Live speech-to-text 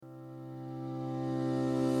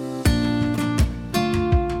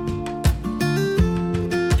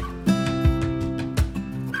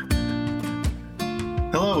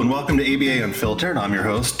welcome to ABA Unfiltered. I'm your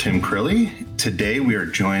host, Tim Crilly. Today we are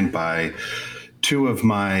joined by two of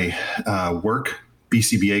my work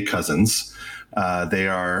BCBA cousins. They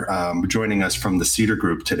are joining us from the Cedar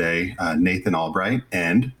Group today, Nathan Albright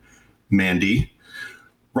and Mandy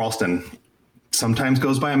Ralston. Sometimes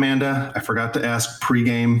goes by Amanda. I forgot to ask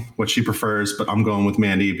pregame what she prefers, but I'm going with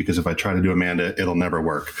Mandy because if I try to do Amanda, it'll never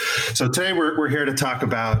work. So today we're here to talk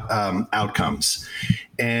about outcomes.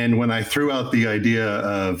 And when I threw out the idea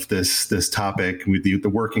of this topic, the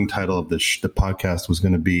working title of the podcast was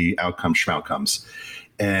going to be Outcomes Schmoutcomes.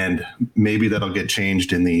 And maybe that'll get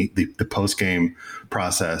changed in the post-game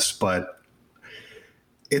process. But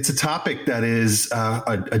it's a topic that is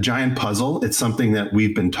a giant puzzle. It's something that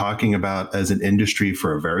we've been talking about as an industry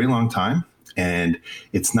for a very long time. And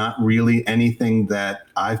it's not really anything that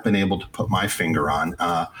I've been able to put my finger on.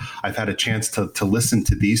 I've had a chance to listen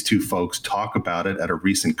to these two folks talk about it at a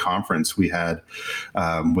recent conference we had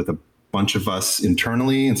with a bunch of us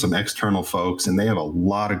internally and some external folks, and they have a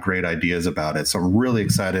lot of great ideas about it. So I'm really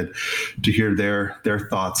excited to hear their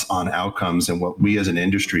thoughts on outcomes and what we as an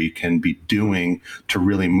industry can be doing to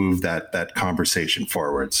really move that conversation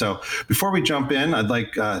forward. So before we jump in, I'd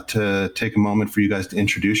like to take a moment for you guys to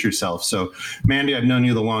introduce yourself. So Mandy, I've known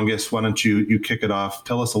you the longest. Why don't you kick it off?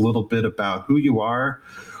 Tell us a little bit about who you are,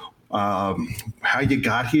 how you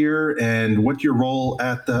got here, and what your role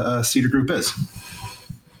at the Cedar Group is.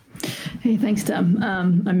 Hey, thanks, Tim.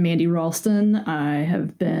 I'm Mandy Ralston. I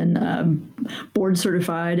have been board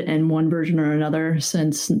certified in one version or another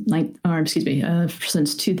since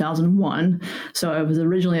 2001. So I was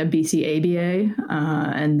originally a BC ABA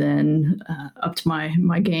and then upped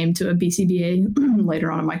my game to a BCBA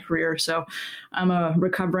later on in my career. So I'm a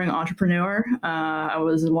recovering entrepreneur. I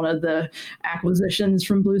was one of the acquisitions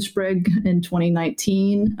from Blue Sprig in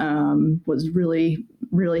 2019. Was really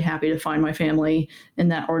happy to find my family in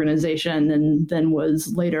that organization, and then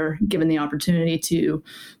was later given the opportunity to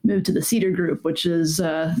move to the Cedar Group, which is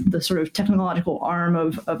the sort of technological arm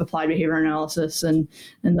of applied behavior analysis and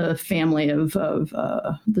the family of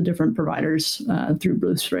the different providers through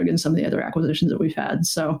Blue Sprig and some of the other acquisitions that we've had.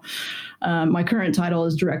 So my current title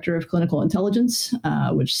is Director of Clinical Intelligence,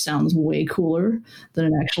 which sounds way cooler than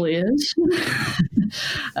it actually is.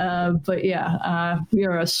 But yeah, we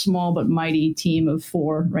are a small but mighty team of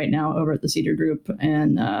 4 right now over at the Cedar Group,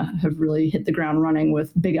 and have really hit the ground running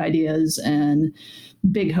with big ideas and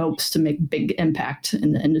big hopes to make big impact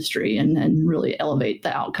in the industry and really elevate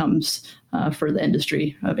the outcomes for the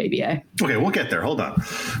industry of ABA. Okay, we'll get there. Hold on.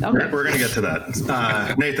 Okay. We're going to get to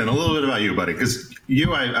that. Nathan, a little bit about you, buddy, because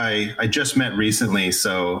I just met recently,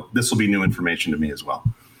 so this will be new information to me as well.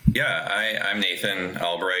 Yeah, I'm Nathan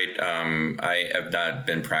Albright. I have not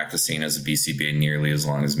been practicing as a BCBA nearly as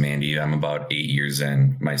long as Mandy. I'm about 8 years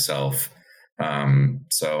in myself.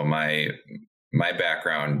 So my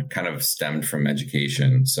background kind of stemmed from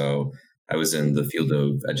education. So I was in the field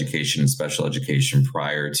of education and special education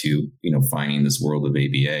prior to, finding this world of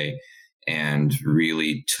ABA, and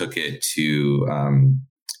really took it to,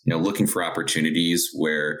 looking for opportunities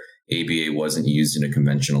where ABA wasn't used in a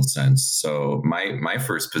conventional sense. So my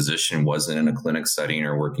first position wasn't in a clinic setting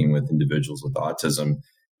or working with individuals with autism.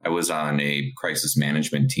 I was on a crisis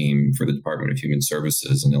management team for the Department of Human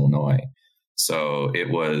Services in Illinois. So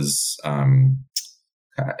it was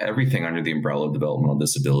everything under the umbrella of developmental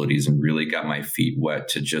disabilities, and really got my feet wet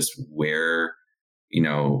to just where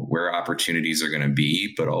opportunities are going to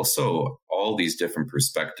be, but also all these different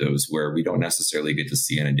perspectives where we don't necessarily get to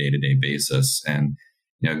see on a day-to-day basis. And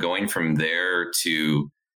going from there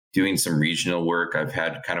to doing some regional work, I've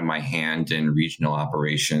had kind of my hand in regional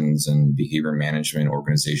operations and behavior management,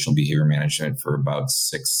 organizational behavior management for about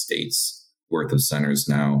 6 states worth of centers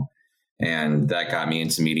now. And that got me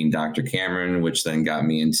into meeting Dr. Cameron, which then got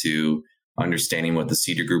me into understanding what the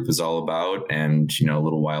Cedar Group is all about. And, a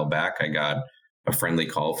little while back, I got a friendly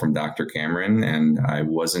call from Dr. Cameron, and I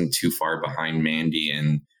wasn't too far behind Mandy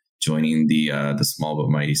in joining the small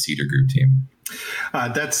but mighty Cedar Group team.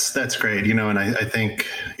 That's great. And I think,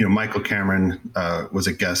 Michael Cameron was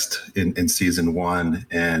a guest in season 1,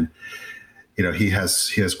 and, he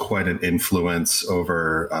has quite an influence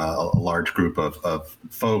over a large group of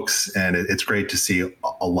folks. And it's great to see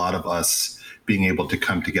a lot of us being able to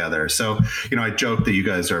come together. So, I joke that you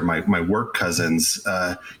guys are my work cousins.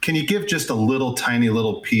 Can you give just a tiny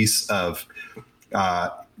little piece of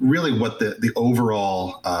really what the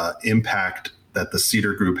overall impact that the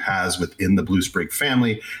Cedar Group has within the Blue Sprig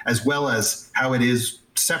family, as well as how it is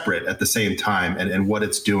separate at the same time, and what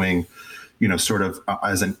it's doing, sort of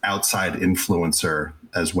as an outside influencer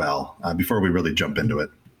as well, before we really jump into it?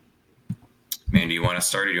 Mandy, you want to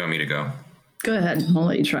start, or do you want me to go? Go ahead. I'll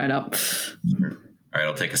let you try it out. All right,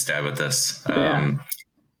 I'll take a stab at this. Yeah.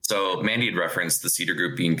 So Mandy had referenced the Cedar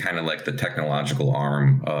Group being kind of like the technological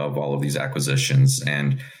arm of all of these acquisitions.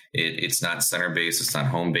 And it's not center-based. It's not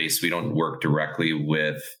home-based. We don't work directly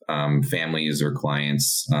with families or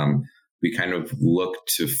clients. We kind of look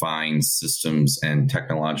to find systems and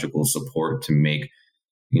technological support to make,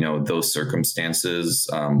 those circumstances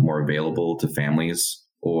more available to families,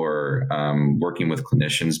 or working with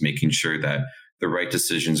clinicians, making sure that the right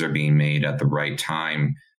decisions are being made at the right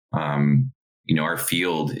time. Our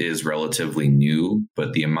field is relatively new,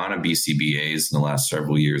 but the amount of BCBAs in the last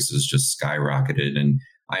several years has just skyrocketed. And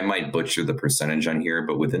I might butcher the percentage on here,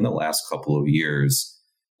 but within the last couple of years,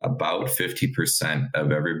 about 50%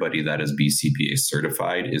 of everybody that is BCBA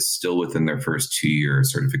certified is still within their first 2-year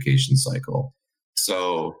certification cycle.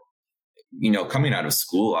 So, coming out of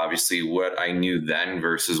school, obviously what I knew then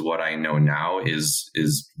versus what I know now is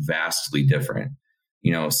vastly different.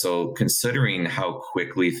 So considering how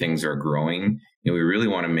quickly things are growing, we really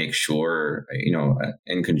want to make sure,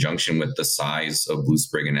 in conjunction with the size of Blue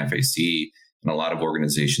Sprig and FAC and a lot of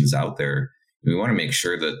organizations out there, we want to make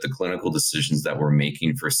sure that the clinical decisions that we're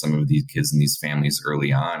making for some of these kids and these families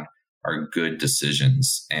early on are good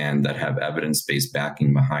decisions and that have evidence-based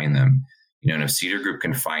backing behind them. And if Cedar Group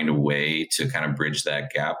can find a way to kind of bridge that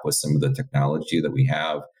gap with some of the technology that we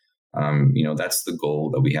have, that's the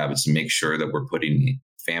goal that we have, is to make sure that we're putting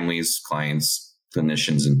families, clients,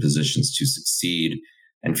 clinicians in positions to succeed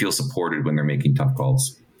and feel supported when they're making tough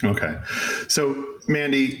calls. Okay. So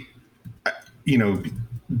Mandy,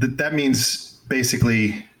 that means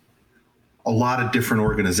basically a lot of different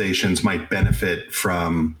organizations might benefit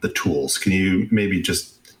from the tools. Can you maybe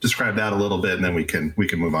just describe that a little bit, and then we can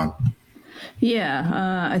move on?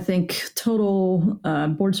 Yeah, I think total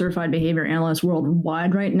board certified behavior analysts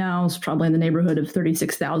worldwide right now is probably in the neighborhood of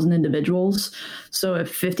 36,000 individuals. So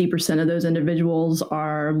if 50% of those individuals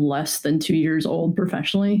are less than 2 years old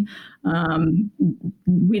professionally,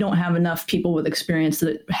 we don't have enough people with experience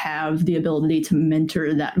that have the ability to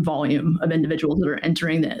mentor that volume of individuals that are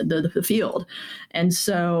entering the field. And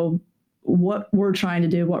so what we're trying to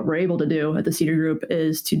do, what we're able to do at the Cedar Group,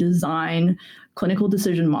 is to design clinical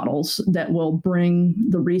decision models that will bring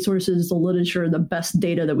the resources, the literature, the best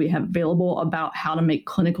data that we have available about how to make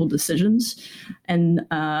clinical decisions, and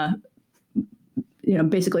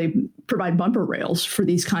basically provide bumper rails for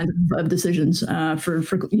these kinds of decisions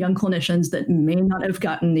for young clinicians that may not have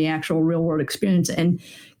gotten the actual real world experience and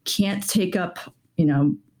can't take up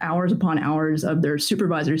hours upon hours of their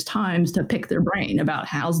supervisors' times to pick their brain about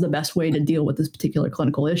how's the best way to deal with this particular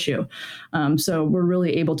clinical issue. So we're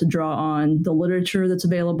really able to draw on the literature that's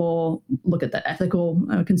available, look at the ethical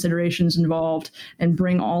considerations involved, and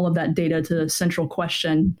bring all of that data to the central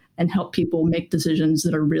question and help people make decisions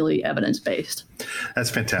that are really evidence-based.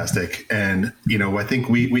 That's fantastic. And, I think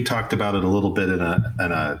we talked about it a little bit in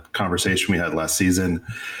a conversation we had last season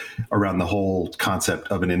around the whole concept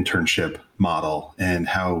of an internship model and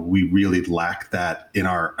how we really lack that in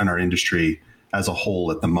our industry as a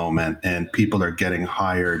whole at the moment. And people are getting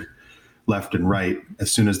hired left and right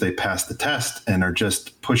as soon as they pass the test and are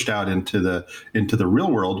just pushed out into the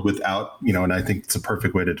real world without, and I think it's a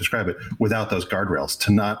perfect way to describe it, without those guardrails,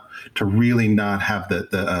 to really not have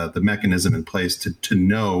the mechanism in place to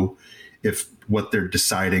know if what they're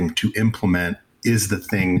deciding to implement is the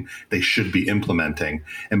thing they should be implementing.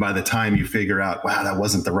 And by the time you figure out, wow, that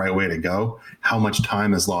wasn't the right way to go, how much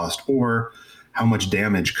time is lost, or how much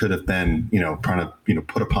damage could have been, trying to,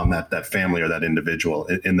 put upon that family or that individual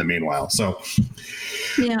in the meanwhile. So,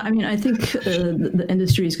 yeah, I think the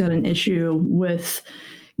industry's got an issue with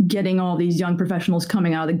getting all these young professionals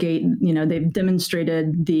coming out of the gate. They've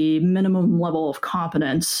demonstrated the minimum level of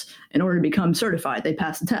competence in order to become certified. They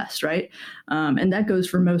pass the test, right? And that goes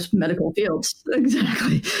for most medical fields.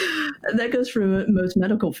 Exactly. That goes for most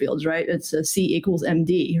medical fields, right? It's a C equals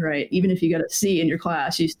MD, right? Even if you got a C in your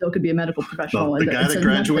class, you still could be a medical professional. Well, the guy that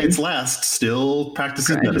graduates last still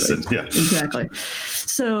practices medicine. Yeah, exactly.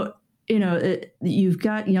 So, you've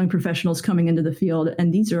got young professionals coming into the field,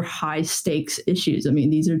 and these are high stakes issues.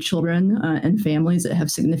 These are children and families that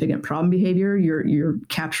have significant problem behavior. You're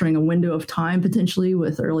capturing a window of time potentially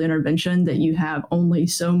with early intervention that you have only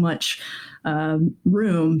so much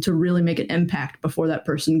room to really make an impact before that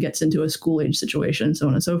person gets into a school age situation, so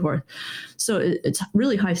on and so forth. So it's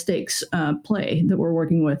really high stakes play that we're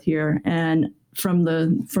working with here. And from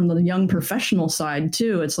the young professional side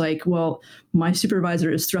too, it's like, well, my supervisor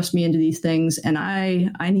has thrust me into these things, and I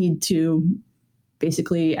need to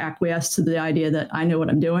basically acquiesce to the idea that I know what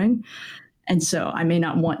I'm doing. And so I may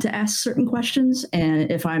not want to ask certain questions.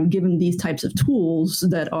 And if I'm given these types of tools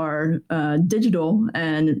that are digital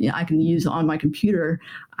and I can use on my computer,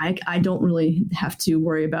 I don't really have to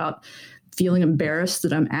worry about feeling embarrassed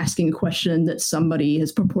that I'm asking a question that somebody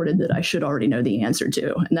has purported that I should already know the answer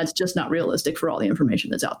to. And that's just not realistic for all the information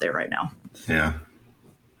that's out there right now. Yeah.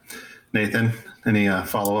 Nathan, any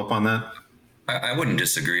follow-up on that? I wouldn't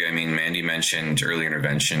disagree. I mean, Mandy mentioned early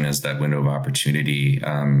intervention as that window of opportunity.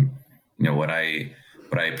 What I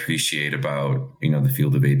appreciate about, the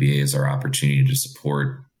field of ABA is our opportunity to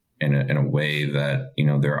support in a way that,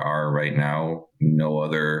 there are right now no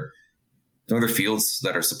other fields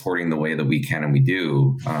that are supporting the way that we can and we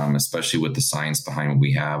do, especially with the science behind what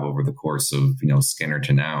we have over the course of, Skinner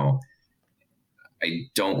to now. I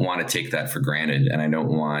don't want to take that for granted. And I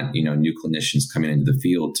don't want, new clinicians coming into the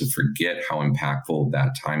field to forget how impactful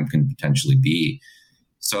that time can potentially be.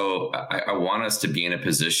 So I want us to be in a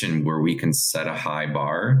position where we can set a high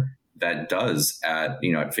bar that does at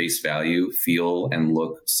face value, feel and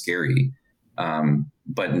look scary.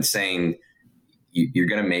 But in saying you're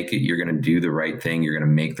going to make it, you're going to do the right thing, you're going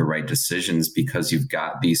to make the right decisions because you've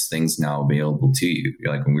got these things now available to you.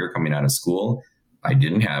 Like when we were coming out of school, I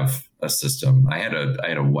didn't have a system. I had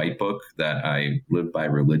a white book that I lived by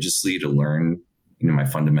religiously to learn, my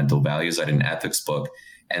fundamental values. I had an ethics book.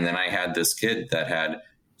 And then I had this kid that had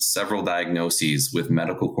several diagnoses with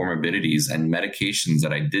medical comorbidities and medications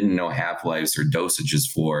that I didn't know half-lives or dosages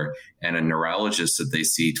for, and a neurologist that they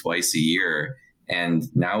see twice a year. And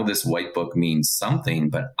now this white book means something,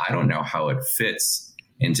 but I don't know how it fits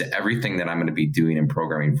into everything that I'm going to be doing and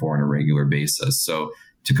programming for on a regular basis. So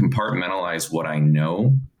to compartmentalize what I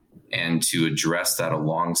know and to address that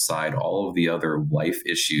alongside all of the other life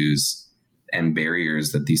issues and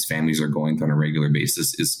barriers that these families are going through on a regular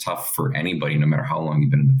basis is tough for anybody, no matter how long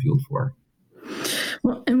you've been in the field for.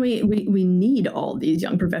 Well, and we need all these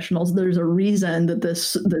young professionals. There's a reason that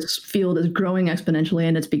this field is growing exponentially,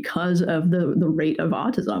 and it's because of the rate of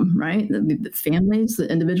autism, right? The families,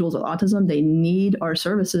 the individuals with autism, they need our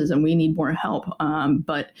services, and we need more help.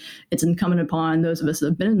 But it's incumbent upon those of us that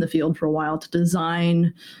have been in the field for a while to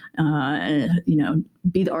design,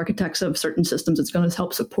 be the architects of certain systems that's going to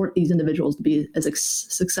help support these individuals to be as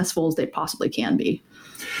successful as they possibly can be.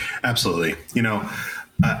 Absolutely.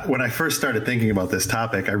 When I first started thinking about this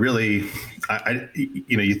topic, you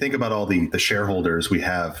think about all the shareholders we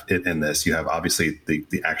have in this. You have obviously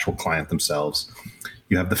the actual client themselves.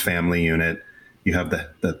 You have the family unit. You have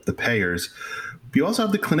the payers. But you also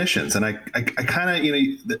have the clinicians. And I kind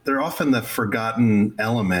of, they're often the forgotten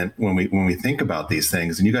element when we think about these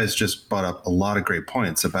things. And you guys just brought up a lot of great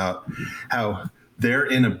points about how their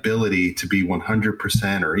inability to be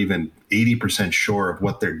 100% or even 80% sure of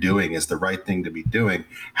what they're doing is the right thing to be doing,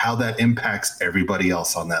 how that impacts everybody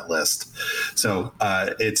else on that list. So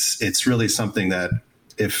it's really something that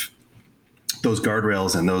if those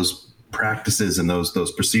guardrails and those practices and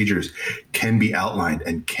those procedures can be outlined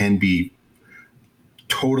and can be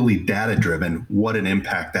totally data driven, what an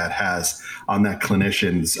impact that has on that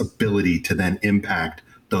clinician's ability to then impact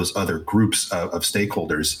those other groups of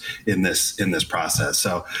stakeholders in this process.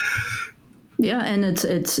 So, yeah, and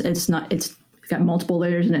it's got multiple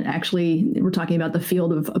layers, and it actually, we're talking about the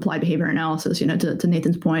field of applied behavior analysis. To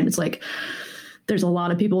Nathan's point, it's like there's a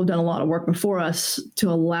lot of people who've done a lot of work before us to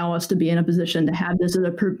allow us to be in a position to have this as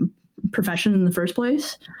a profession in the first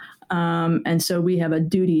place. And so we have a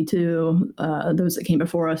duty to those that came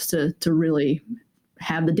before us to really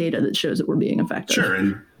have the data that shows that we're being effective. Sure.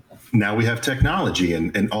 And now we have technology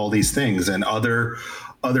and all these things, and other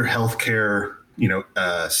healthcare,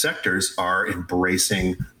 sectors are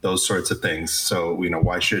embracing those sorts of things. So,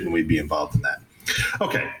 why shouldn't we be involved in that?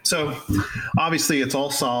 Okay. So obviously it's all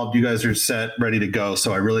solved. You guys are set, ready to go.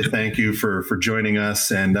 So I really thank you for joining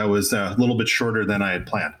us. And that was a little bit shorter than I had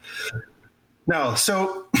planned. Now,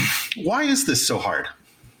 so why is this so hard?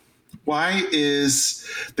 Why is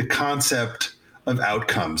the concept of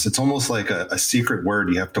outcomes? It's almost like a secret word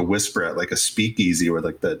you have to whisper at, like a speakeasy, where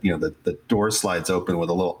like the door slides open with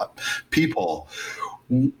a little peephole.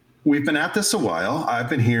 We've been at this a while. I've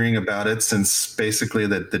been hearing about it since basically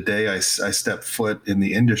the day I stepped foot in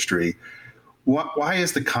the industry. Why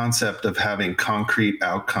is the concept of having concrete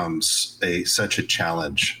outcomes such a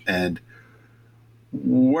challenge? And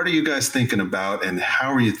what are you guys thinking about, and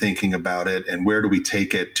how are you thinking about it, and where do we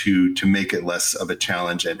take it to make it less of a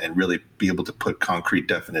challenge and really be able to put concrete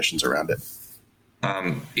definitions around it?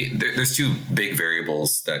 There's two big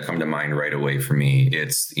variables that come to mind right away for me.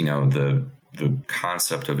 It's, the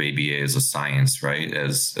concept of ABA as a science, right?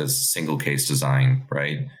 As single case design,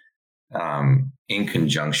 right? in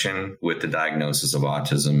conjunction with the diagnosis of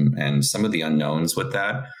autism and some of the unknowns with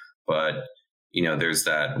that. But, there's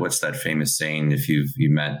what's that famous saying? If you've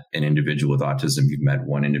met an individual with autism, you've met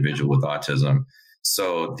one individual with autism.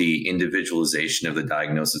 So the individualization of the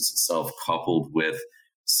diagnosis itself, coupled with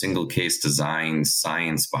single case design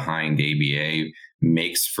science behind ABA,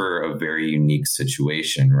 makes for a very unique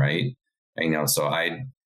situation, right? So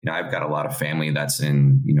I've got a lot of family that's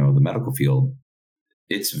in, the medical field.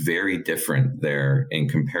 It's very different there in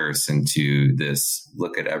comparison to this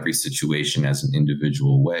look at every situation as an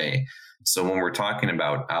individual way. So when we're talking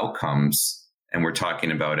about outcomes and we're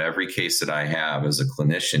talking about every case that I have as a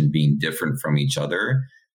clinician being different from each other,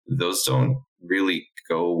 those don't really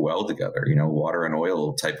go well together, water and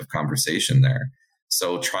oil type of conversation there.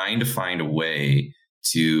 So trying to find a way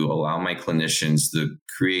to allow my clinicians the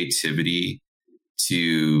creativity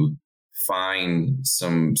to find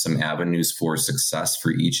some avenues for success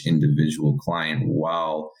for each individual client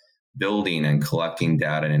while building and collecting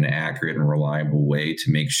data in an accurate and reliable way to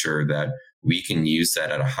make sure that we can use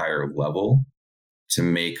that at a higher level to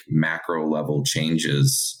make macro level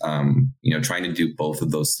changes. Trying to do both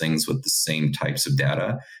of those things with the same types of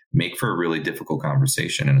data make for a really difficult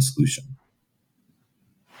conversation and a solution.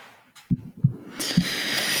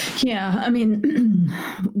 Yeah,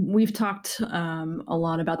 we've talked a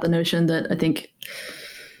lot about the notion that I think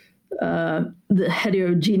the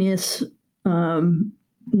heterogeneous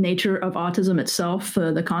nature of autism itself,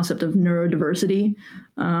 the concept of neurodiversity,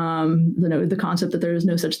 the concept that there is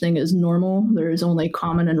no such thing as normal, there is only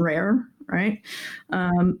common and rare, right?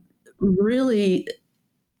 Really,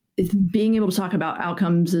 being able to talk about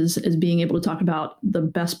outcomes is being able to talk about the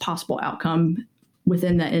best possible outcome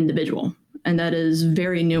within that individual. And that is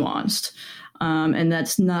very nuanced. And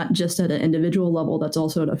that's not just at an individual level, that's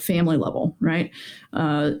also at a family level, right?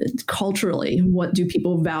 Culturally, what do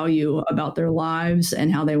people value about their lives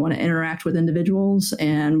and how they want to interact with individuals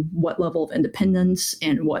and what level of independence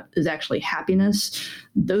and what is actually happiness?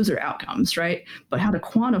 Those are outcomes, right? But how to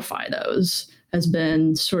quantify those has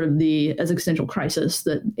been sort of the existential crisis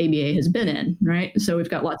that ABA has been in, right? So we've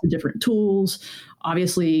got lots of different tools.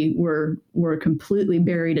 Obviously, we're completely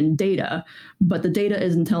buried in data, but the data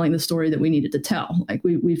isn't telling the story that we needed to tell. Like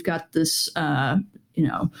we've got this,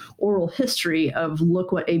 oral history of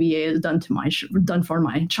look what ABA has done for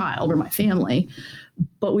my child or my family,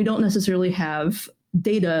 but we don't necessarily have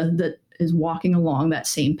data that is walking along that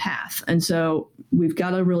same path. And so we've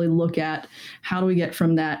got to really look at how do we get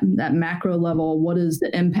from that macro level, what is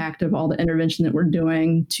the impact of all the intervention that we're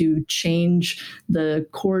doing to change the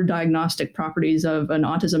core diagnostic properties of an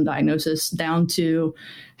autism diagnosis down to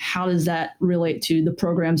how does that relate to the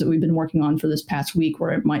programs that we've been working on for this past week,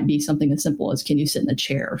 where it might be something as simple as can you sit in a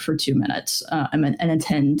chair for 2 minutes and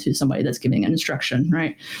attend to somebody that's giving an instruction,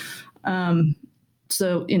 right?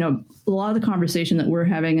 So, a lot of the conversation that we're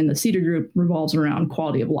having in the CEDAR group revolves around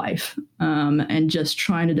quality of life and just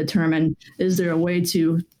trying to determine, is there a way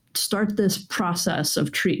to start this process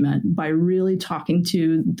of treatment by really talking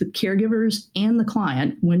to the caregivers and the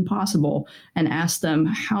client when possible and ask them,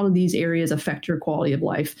 how do these areas affect your quality of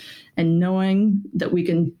life? And knowing that we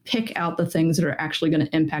can pick out the things that are actually going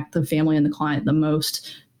to impact the family and the client the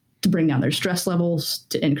most to bring down their stress levels,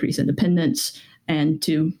 to increase independence, and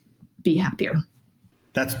to be happier.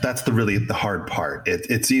 That's the hard part.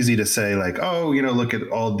 It's easy to say like, oh, look at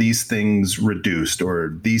all these things reduced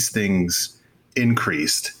or these things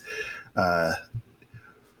increased. But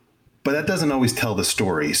that doesn't always tell the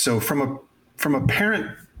story. So from a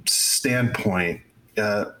parent standpoint,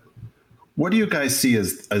 what do you guys see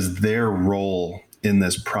as their role in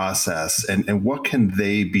this process, and what can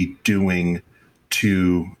they be doing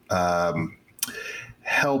to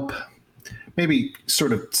help maybe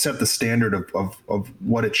sort of set the standard of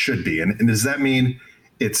what it should be? And does that mean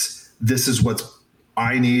this is what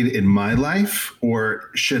I need in my life, or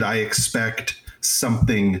should I expect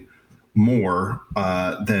something more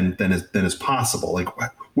than is possible? Like,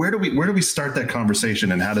 where do we start that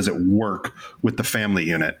conversation, and how does it work with the family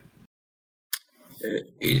unit?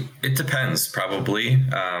 It depends, probably.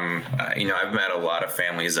 I've met a lot of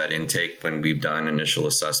families at intake when we've done initial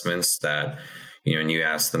assessments that, and you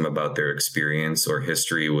ask them about their experience or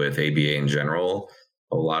history with ABA in general.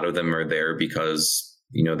 A lot of them are there because,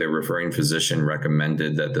 their referring physician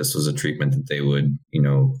recommended that this was a treatment that they would,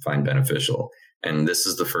 find beneficial. And this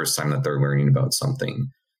is the first time that they're learning about something.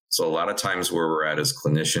 So a lot of times where we're at as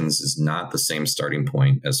clinicians is not the same starting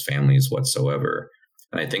point as families whatsoever.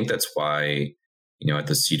 And I think that's why, at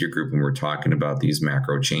the CEDAR group, when we're talking about these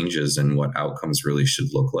macro changes and what outcomes really should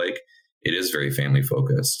look like, it is very family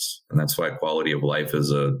focused. And that's why quality of life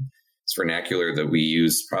is It's vernacular that we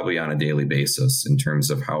use probably on a daily basis in terms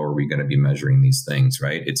of how are we going to be measuring these things,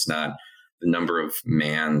 right? It's not the number of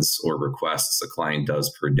mans or requests a client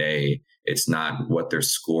does per day. It's not what their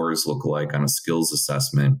scores look like on a skills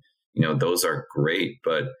assessment. Those are great,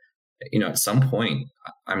 but at some point,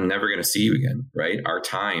 I'm never going to see you again, right? Our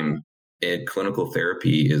time at clinical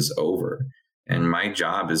therapy is over. And my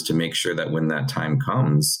job is to make sure that when that time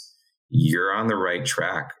comes, you're on the right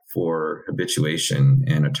track for habituation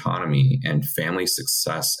and autonomy and family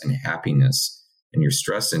success and happiness, and your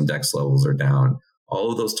stress index levels are down.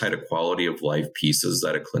 All of those type of quality of life pieces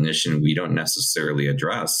that a clinician, we don't necessarily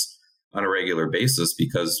address on a regular basis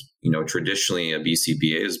because, traditionally a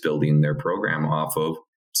BCBA is building their program off of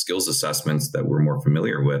skills assessments that we're more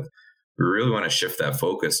familiar with. We really want to shift that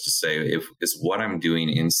focus to say, is what I'm doing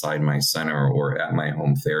inside my center or at my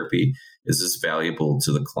home therapy, is this valuable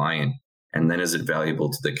to the client? And then is it valuable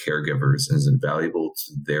to the caregivers? Is it valuable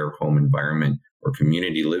to their home environment or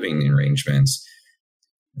community living arrangements?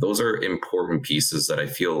 Those are important pieces that I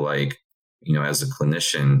feel like, as a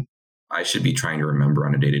clinician, I should be trying to remember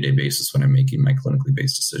on a day-to-day basis when I'm making my clinically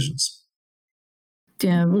based decisions.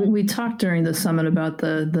 Yeah, we talked during the summit about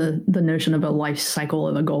the notion of a life cycle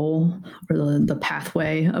of a goal, or the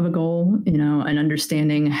pathway of a goal, and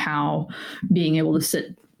understanding how being able to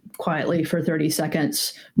sit quietly for 30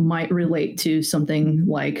 seconds might relate to something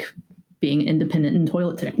like being independent in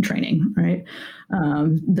toilet training, right?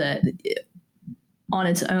 That on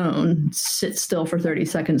its own, sit still for 30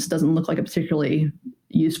 seconds doesn't look like a particularly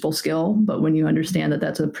useful skill, but when you understand that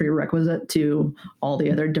that's a prerequisite to all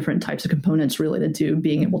the other different types of components related to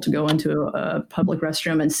being able to go into a public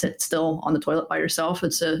restroom and sit still on the toilet by yourself,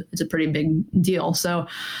 it's a pretty big deal. So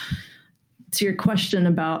to your question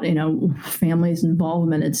about, families'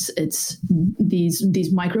 involvement, it's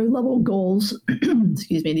these micro level goals,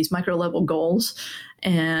 these micro level goals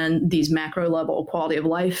and these macro level quality of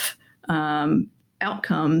life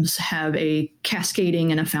outcomes have a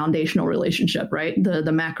cascading and a foundational relationship, right?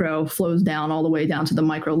 The macro flows down all the way down to the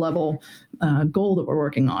micro level goal that we're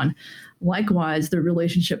working on. Likewise, the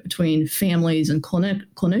relationship between families and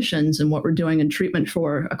clinicians and what we're doing in treatment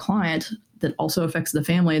for a client that also affects the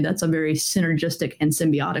family, that's a very synergistic and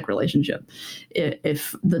symbiotic relationship.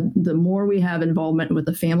 If the more we have involvement with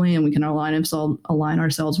the family and we can align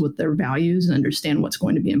ourselves with their values and understand what's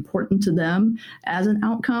going to be important to them as an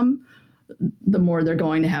outcome, the more they're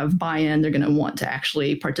going to have buy-in. They're going to want to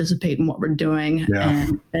actually participate in what we're doing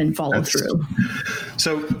and follow through.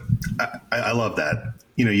 So I love that.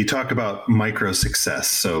 You talk about micro success.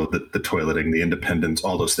 So the toileting, the independence,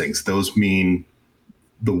 all those things, those mean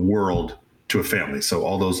the world to a family. So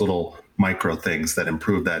all those little micro things that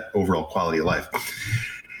improve that overall quality of life.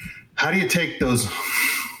 How do you take those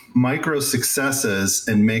micro successes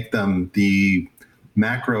and make them the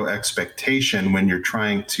macro expectation when you're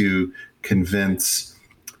trying to convince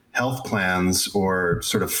health plans or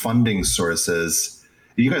sort of funding sources?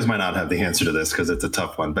 You guys might not have the answer to this because it's a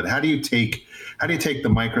tough one, but how do you take the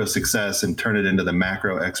micro success and turn it into the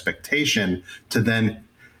macro expectation to then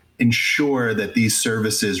ensure that these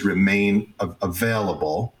services remain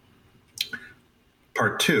available?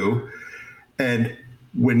 Part two, and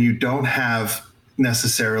when you don't have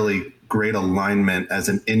necessarily great alignment as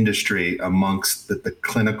an industry amongst the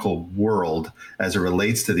clinical world as it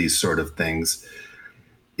relates to these sort of things,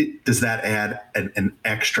 does that add an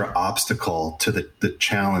extra obstacle to the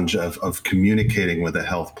challenge of communicating with a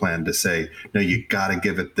health plan to say, no, you got to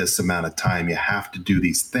give it this amount of time. You have to do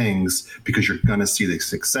these things because you're going to see the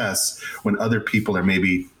success when other people are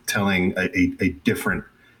maybe telling a different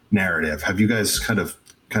narrative. Have you guys kind of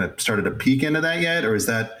started to peek into that yet? Or is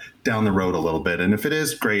that down the road a little bit? And if it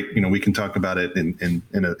is, great, we can talk about it in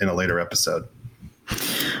a later episode.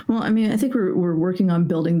 Well, I think we're working on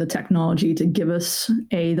building the technology to give us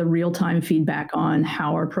the real-time feedback on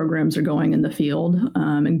how our programs are going in the field,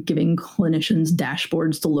 and giving clinicians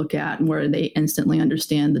dashboards to look at where they instantly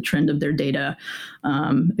understand the trend of their data,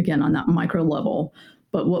 again, on that micro level.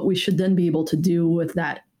 But what we should then be able to do with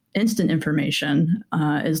that instant information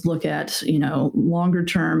is look at, longer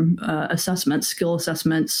term assessments, skill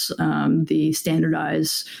assessments, the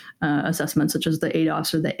standardized assessments such as the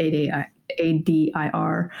ADOS or the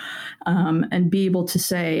ADIR, and be able to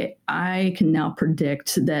say, I can now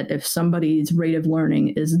predict that if somebody's rate of learning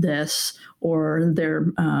is this, or their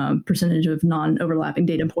percentage of non-overlapping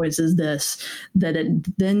data points is this, that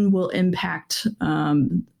it then will impact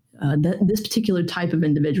this particular type of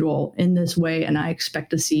individual in this way, and I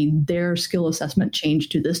expect to see their skill assessment change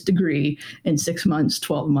to this degree in 6 months,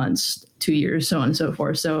 12 months, 2 years, so on and so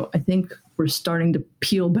forth. So I think we're starting to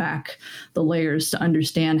peel back the layers to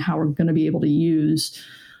understand how we're going to be able to use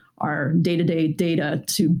our day-to-day data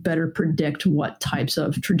to better predict what types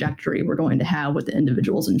of trajectory we're going to have with the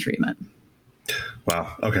individuals in treatment.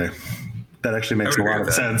 Wow. Okay. That actually makes a lot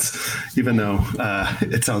of sense, even though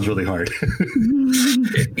it sounds really hard.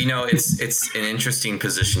 It's an interesting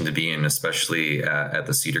position to be in, especially at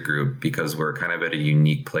the Cedar Group, because we're kind of at a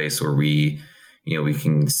unique place where we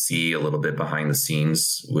can see a little bit behind the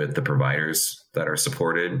scenes with the providers that are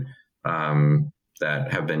supported,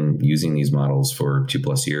 that have been using these models for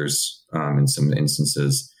 2+ years in some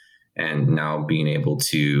instances, and now being able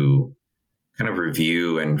to kind of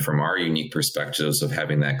review, and from our unique perspectives of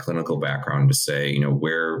having that clinical background to say,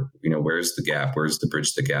 where's the gap, where's the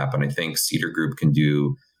bridge the gap. And I think Cedar Group can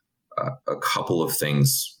do a couple of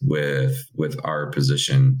things with our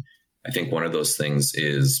position. I think one of those things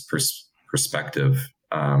is perspective.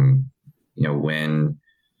 When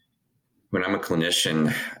I'm a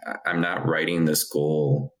clinician, I'm not writing this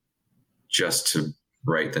goal just to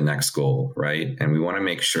write the next goal, right? And we want to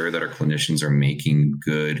make sure that our clinicians are making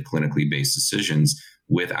good clinically based decisions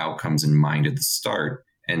with outcomes in mind at the start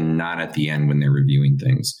and not at the end when they're reviewing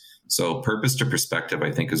things. So purpose to perspective,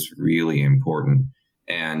 I think, is really important.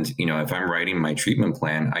 And, if I'm writing my treatment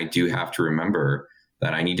plan, I do have to remember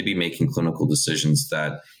that I need to be making clinical decisions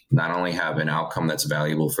that not only have an outcome that's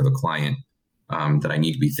valuable for the client, that I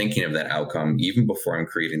need to be thinking of that outcome even before I'm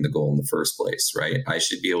creating the goal in the first place, right? I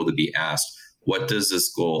should be able to be asked, what does this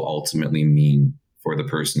goal ultimately mean for the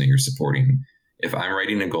person that you're supporting? If I'm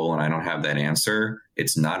writing a goal and I don't have that answer,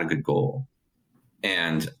 it's not a good goal.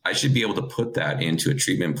 And I should be able to put that into a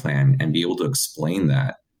treatment plan and be able to explain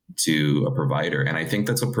that to a provider. And I think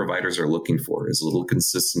that's what providers are looking for, is a little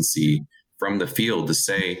consistency from the field to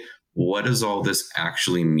say, what does all this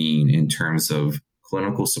actually mean in terms of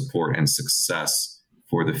clinical support and success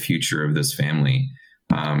for the future of this family?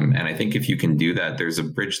 And I think if you can do that, there's a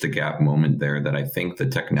bridge the gap moment there that I think the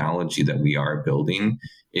technology that we are building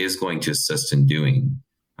is going to assist in doing.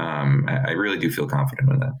 I really do feel confident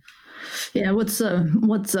with that. Yeah, what's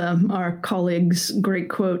our colleague's great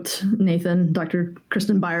quote, Nathan? Dr.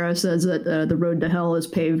 Kristen Byra says that the road to hell is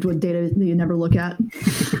paved with data that you never look at.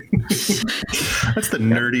 That's the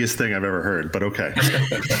nerdiest thing I've ever heard, but okay.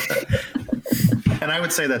 And I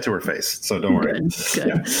would say that to her face, so don't worry.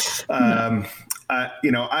 Good. Yeah.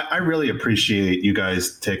 I really appreciate you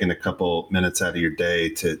guys taking a couple minutes out of your day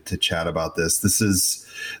to chat about this. This is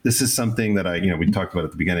something that we talked about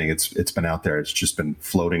at the beginning. It's been out there. It's just been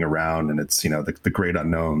floating around, and it's, the great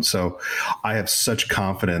unknown. So I have such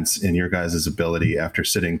confidence in your guys' ability after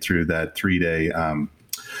sitting through that 3-day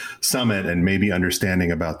summit and maybe understanding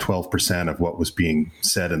about 12% of what was being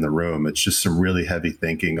said in the room. It's just some really heavy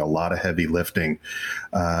thinking, a lot of heavy lifting,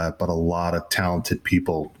 but a lot of talented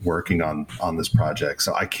people working on this project.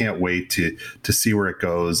 So I can't wait to see where it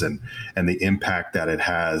goes and the impact that it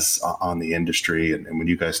has on the industry. And when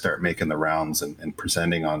you guys start making the rounds and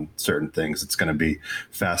presenting on certain things, it's going to be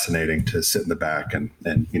fascinating to sit in the back and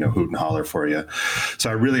hoot and holler for you. So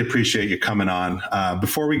I really appreciate you coming on.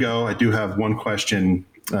 Before we go, I do have one question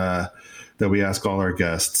that we ask all our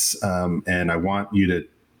guests, and I want you to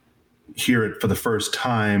hear it for the first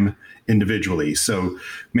time individually. So,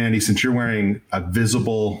 Mandy, since you're wearing a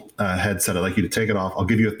visible headset, I'd like you to take it off. I'll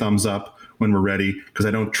give you a thumbs up when we're ready, because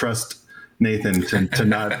I don't trust Nathan to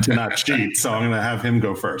not cheat. So I'm going to have him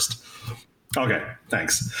go first. Okay,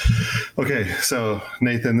 thanks. Okay, so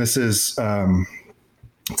Nathan, this is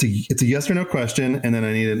it's a yes or no question, and then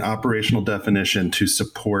I need an operational definition to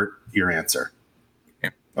support your answer.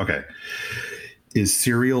 Okay. Is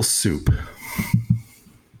cereal soup?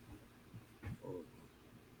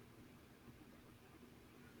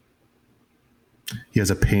 He has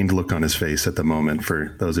a pained look on his face at the moment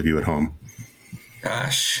for those of you at home.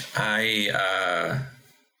 Gosh, I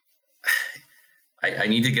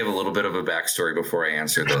need to give a little bit of a backstory before I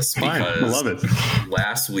answer this. Fine, because I love it.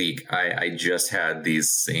 Last week I just had these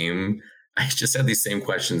same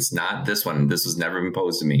questions. Not this one. This was never been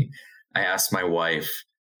posed to me. I asked my wife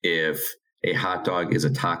if a hot dog is a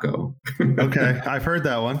taco. Okay, I've heard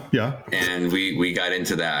that one. Yeah, and we got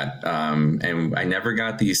into that, and I never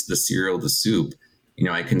got the cereal to soup.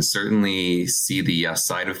 I can certainly see the yes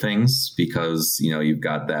side of things, because you've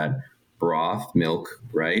got that broth milk,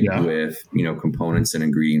 right? Yeah. With components and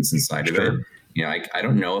ingredients inside of it. I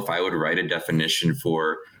don't know if I would write a definition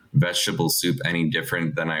for vegetable soup any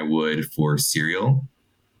different than I would for cereal.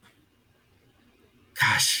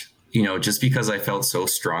 Gosh. Just because I felt so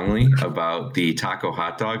strongly about the taco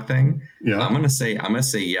hot dog thing, yeah. I'm gonna say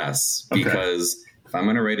yes, because if I'm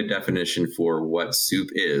gonna write a definition for what soup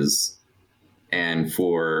is and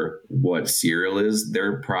for what cereal is,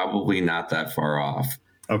 they're probably not that far off.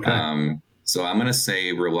 Okay. So I'm going to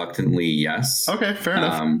say reluctantly yes. Okay, fair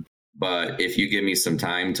enough. But if you give me some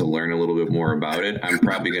time to learn a little bit more about it, I'm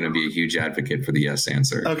probably going to be a huge advocate for the yes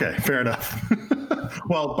answer. Okay, fair enough.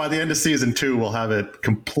 Well, by the end of season 2, we'll have it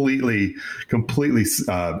completely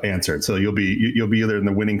answered. So you'll be either in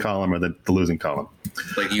the winning column or the losing column.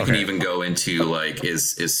 Like you can even go into like,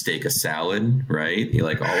 is steak a salad, right? You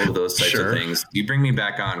like all of those types of things. You bring me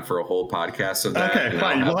back on for a whole podcast of that. Okay,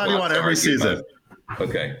 fine. We'll have you on every season.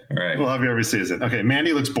 Okay, all right. We'll have you every season. Okay,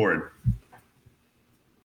 Mandy looks bored.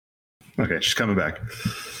 Okay, she's coming back.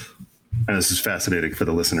 And this is fascinating for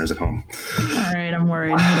the listeners at home. All right, I'm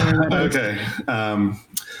worried. Okay.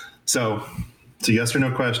 So it's a yes or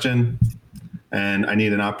no question, and I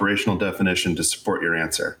need an operational definition to support your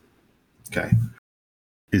answer. Okay.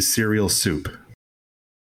 Is cereal soup?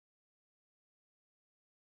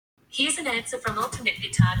 Here's an answer from Ultimate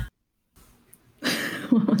Guitar.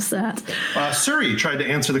 What was that? Suri tried to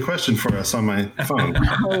answer the question for us on my phone.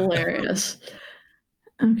 Hilarious.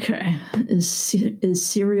 Okay. Is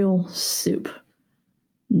cereal soup?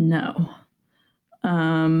 No.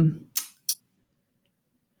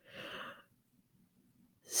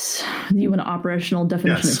 You want an operational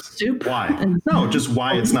definition of soup? Why? No, just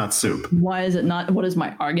why it's not soup. Why is it not? What is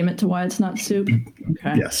my argument to why it's not soup?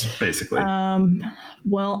 Okay. Yes, basically.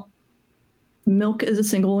 Well, milk is a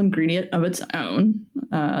single ingredient of its own.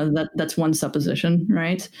 That's one supposition,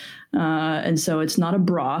 right? And so it's not a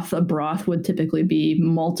broth. A broth would typically be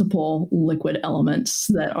multiple liquid elements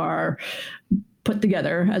that are put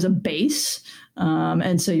together as a base.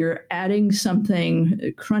 And so you're adding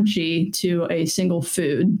something crunchy to a single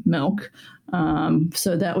food, milk.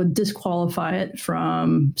 So that would disqualify it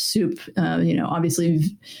from soup.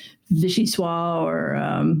 Obviously vichyssoise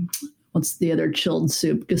or what's the other chilled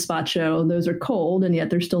soup? Gazpacho. Those are cold, and yet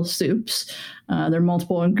they're still soups. They're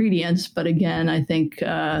multiple ingredients, but again, I think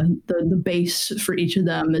the base for each of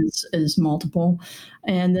them is multiple.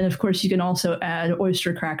 And then, of course, you can also add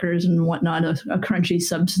oyster crackers and whatnot, a crunchy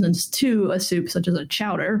substance to a soup, such as a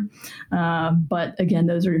chowder. But again,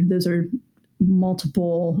 those are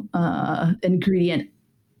multiple ingredient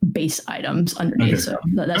base items underneath. Okay.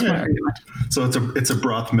 So that's my argument. So it's a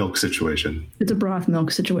broth milk situation. It's a broth milk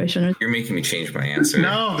situation. You're making me change my answer.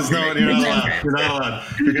 No, you're not allowed. You're not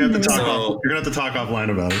allowed. You're gonna have to talk offline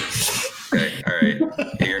about it. Okay, all right.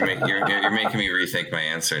 You're making me rethink my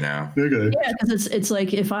answer now. Okay. Yeah, because it's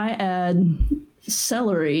like if I add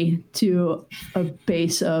celery to a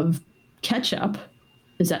base of ketchup,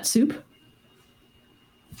 is that soup?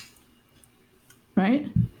 Right?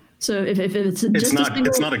 So if it's it's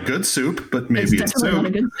not a good soup, but maybe it's soup. Not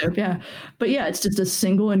a good soup, yeah. But yeah, it's just a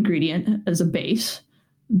single ingredient as a base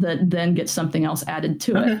that then gets something else added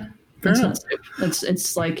to it. Fair enough. Not soup.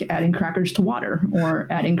 It's like adding crackers to water or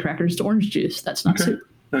adding crackers to orange juice. That's not soup.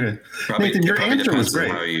 Okay. Nathan, your answer was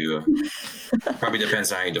great. Probably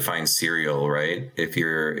depends on how you define cereal, right? If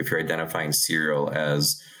you're identifying cereal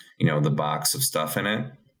as, the box of stuff in it,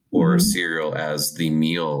 or cereal as the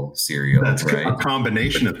meal cereal. That's right? A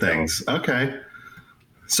combination of things. Okay.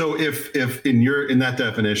 So if in that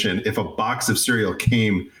definition, if a box of cereal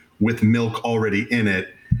came with milk already in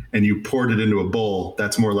it and you poured it into a bowl,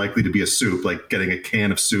 that's more likely to be a soup, like getting a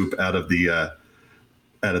can of soup out of the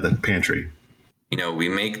pantry. We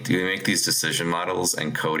make these decision models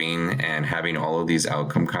and coding and having all of these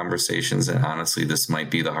outcome conversations. And honestly, this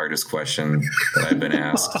might be the hardest question that I've been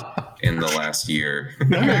asked in the last year.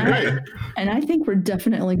 Okay, great. And I think we're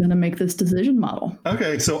definitely going to make this decision model.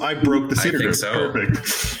 Okay, so I broke the cedar. I think so.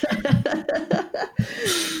 Perfect.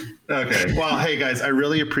 Okay. Well, hey guys, I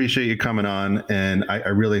really appreciate you coming on, and I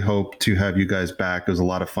really hope to have you guys back. It was a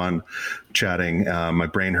lot of fun chatting. My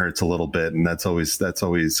brain hurts a little bit, and that's always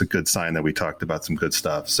a good sign that we talked about some good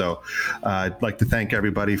stuff. So I'd like to thank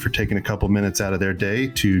everybody for taking a couple minutes out of their day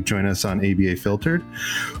to join us on ABA Filtered.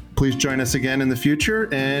 Please join us again in the future,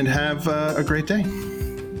 and have a great day.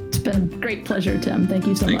 It's been a great pleasure, Tim. Thank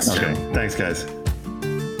you so much. Okay. Thanks, guys.